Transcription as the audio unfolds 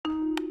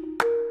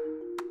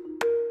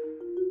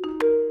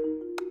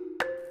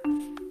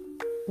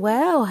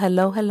Well,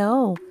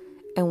 hello,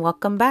 and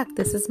welcome back.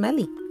 This is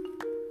Melly.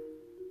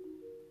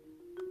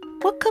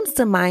 What comes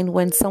to mind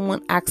when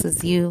someone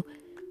asks you,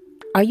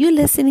 "Are you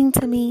listening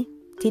to me?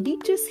 Did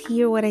you just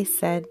hear what I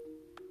said?"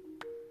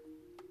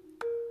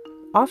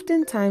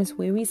 Oftentimes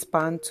we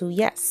respond to,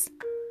 "Yes,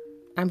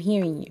 I'm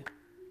hearing you."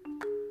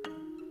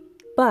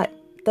 But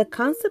the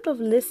concept of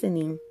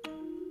listening,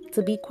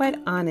 to be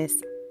quite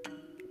honest,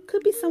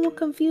 could be somewhat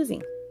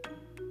confusing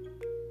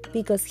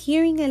because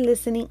hearing and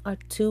listening are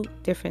two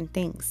different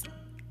things.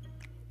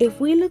 If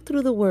we look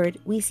through the Word,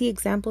 we see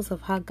examples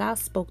of how God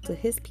spoke to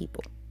His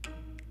people.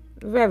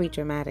 Very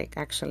dramatic,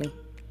 actually.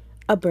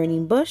 A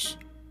burning bush,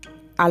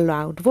 a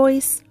loud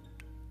voice,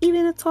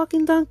 even a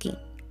talking donkey.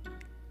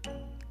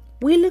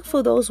 We look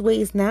for those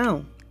ways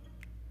now,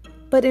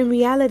 but in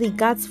reality,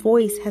 God's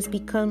voice has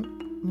become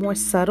more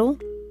subtle,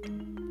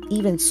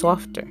 even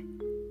softer.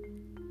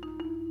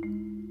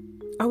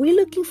 Are we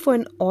looking for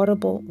an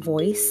audible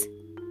voice?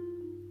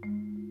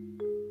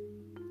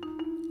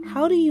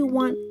 How do you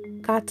want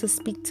God to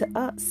speak to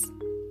us?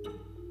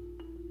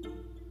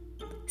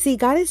 See,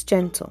 God is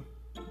gentle,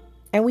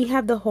 and we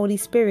have the Holy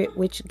Spirit,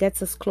 which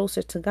gets us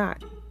closer to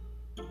God.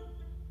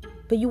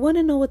 But you want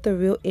to know what the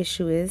real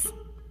issue is?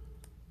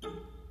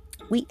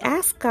 We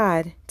ask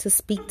God to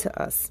speak to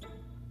us,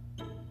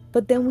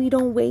 but then we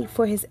don't wait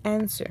for His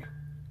answer.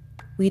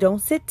 We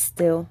don't sit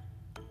still.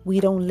 We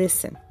don't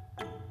listen.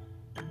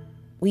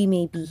 We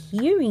may be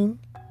hearing,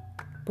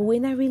 but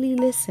we're not really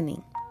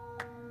listening.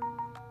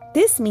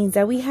 This means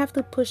that we have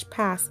to push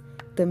past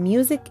the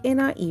music in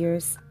our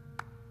ears,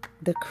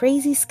 the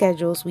crazy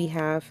schedules we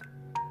have,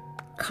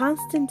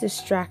 constant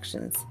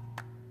distractions,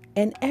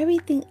 and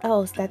everything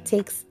else that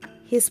takes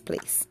His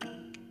place.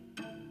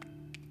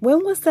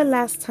 When was the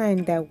last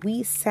time that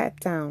we sat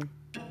down,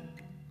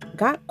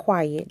 got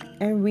quiet,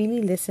 and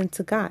really listened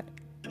to God?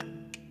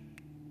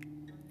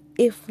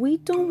 If we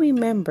don't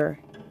remember,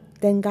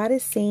 then God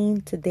is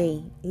saying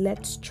today,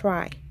 let's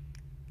try.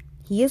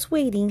 He is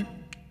waiting.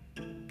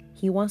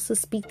 He wants to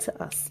speak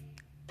to us.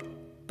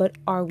 But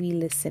are we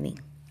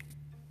listening?